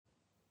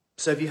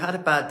So if you had a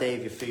bad day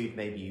of your food,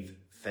 maybe you've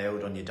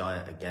failed on your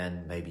diet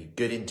again, maybe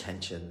good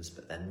intentions,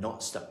 but they're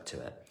not stuck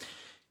to it,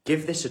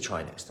 give this a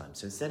try next time.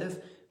 So instead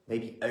of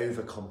maybe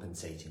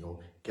overcompensating or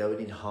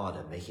going in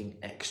harder, making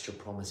extra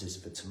promises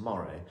for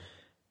tomorrow,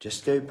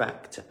 just go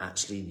back to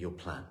actually your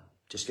plan.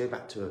 Just go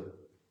back to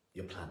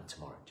your plan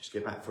tomorrow. Just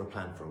go back for a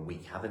plan for a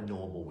week. Have a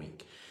normal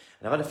week.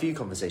 And I've had a few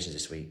conversations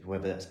this week,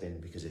 whether that's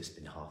been because it's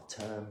been half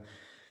term,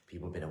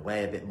 people have been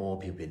away a bit more,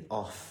 people have been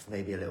off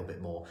maybe a little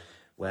bit more,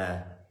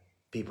 where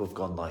people have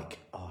gone like,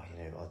 oh,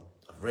 you know,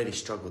 I've really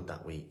struggled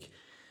that week,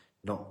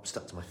 not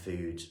stuck to my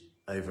food,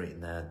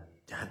 overeating there,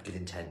 had good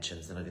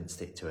intentions, then I didn't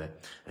stick to it.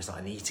 And it's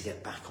like, I need to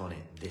get back on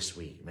it this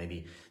week.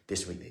 Maybe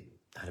this week they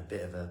had a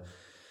bit of a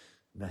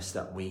messed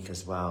up week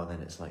as well. Then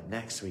it's like,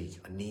 next week,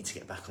 I need to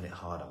get back on it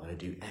hard. I'm going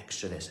to do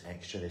extra this,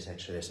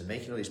 and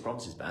making all these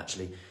promises. But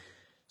actually,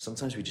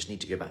 sometimes we just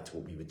need to go back to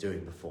what we were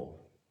doing before,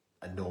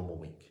 a normal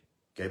week.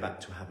 Go back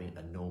to having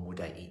a normal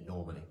day, eat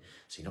normally.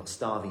 So you're not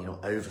starving, you're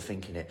not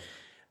overthinking it.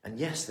 And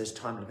yes, there's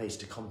time and place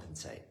to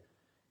compensate.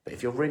 But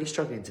if you're really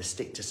struggling to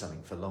stick to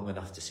something for long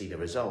enough to see the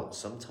results,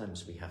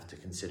 sometimes we have to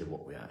consider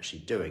what we're actually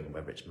doing,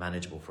 whether it's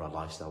manageable for our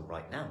lifestyle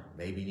right now.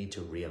 Maybe we need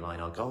to realign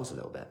our goals a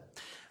little bit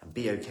and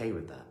be okay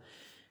with that.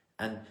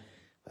 And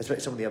I spoke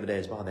to someone the other day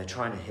as well, they're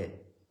trying to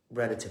hit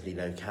relatively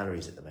low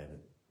calories at the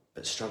moment,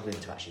 but struggling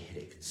to actually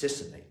hit it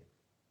consistently.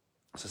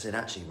 So I said,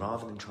 actually,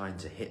 rather than trying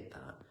to hit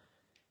that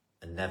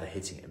and never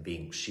hitting it and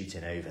being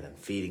shooting over them,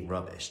 feeling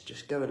rubbish,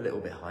 just go a little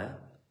bit higher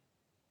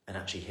and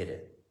actually hit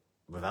it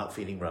without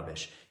feeling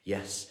rubbish.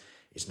 Yes,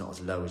 it's not as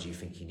low as you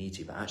think you need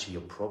to, but actually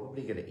you're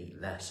probably going to eat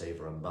less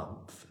over a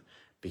month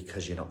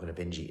because you're not going to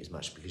binge eat as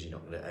much, because you're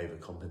not going to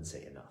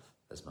overcompensate enough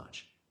as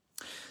much.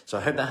 So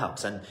I hope that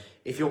helps. And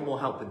if you want more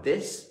help with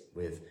this,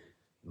 with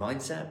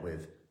mindset,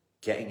 with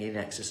getting in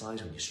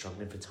exercise when you're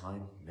struggling for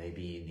time,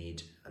 maybe you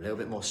need a little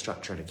bit more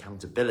structure and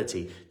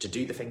accountability to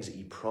do the things that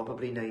you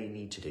probably know you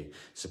need to do.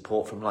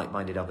 Support from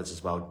like-minded others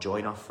as well.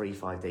 Join our free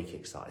 5-day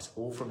kickstart. It's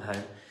all from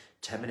home,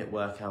 10-minute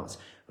workouts.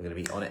 We're going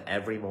to be on it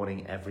every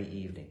morning, every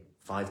evening,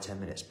 5-10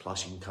 minutes.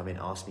 Plus you can come in,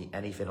 ask me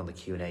anything on the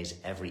Q&As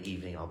every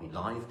evening. I'll be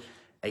live,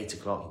 8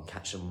 o'clock. You can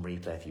catch them on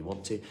replay if you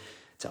want to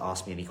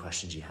ask me any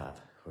questions you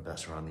have, whether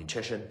that's around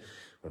nutrition,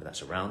 whether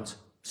that's around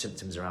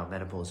symptoms around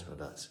menopause,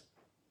 whether that's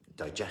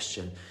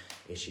digestion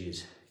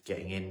issues,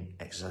 getting in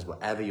exercise,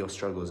 whatever your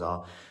struggles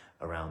are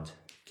around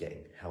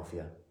getting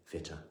healthier,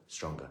 fitter,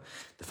 stronger.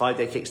 The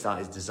 5-day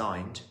kickstart is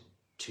designed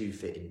to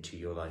fit into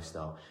your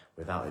lifestyle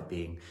without it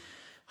being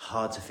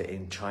hard to fit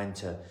in, trying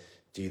to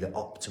do the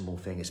optimal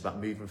thing. It's about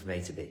moving from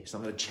A to B. It's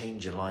not going to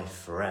change your life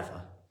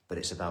forever, but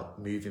it's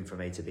about moving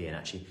from A to B and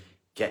actually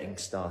getting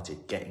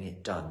started, getting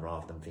it done,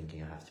 rather than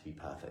thinking I have to be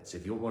perfect. So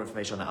if you want more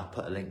information on that, I'll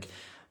put a link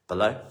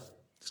below.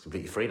 It's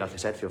completely free. Like I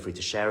said, feel free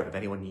to share it with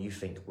anyone you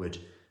think would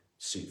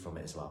suit from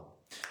it as well.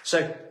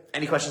 So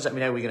any questions, let me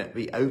know. We're going to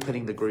be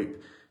opening the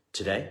group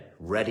today,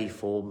 ready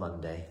for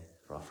Monday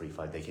for our free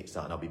 5-day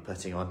kickstart. And I'll be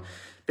putting on a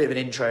bit of an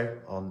intro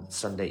on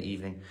Sunday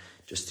evening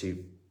just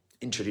to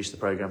introduce the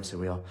program, so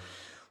we are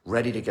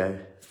ready to go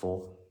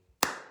for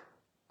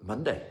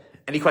Monday.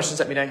 Any questions,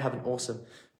 let me know. Have an awesome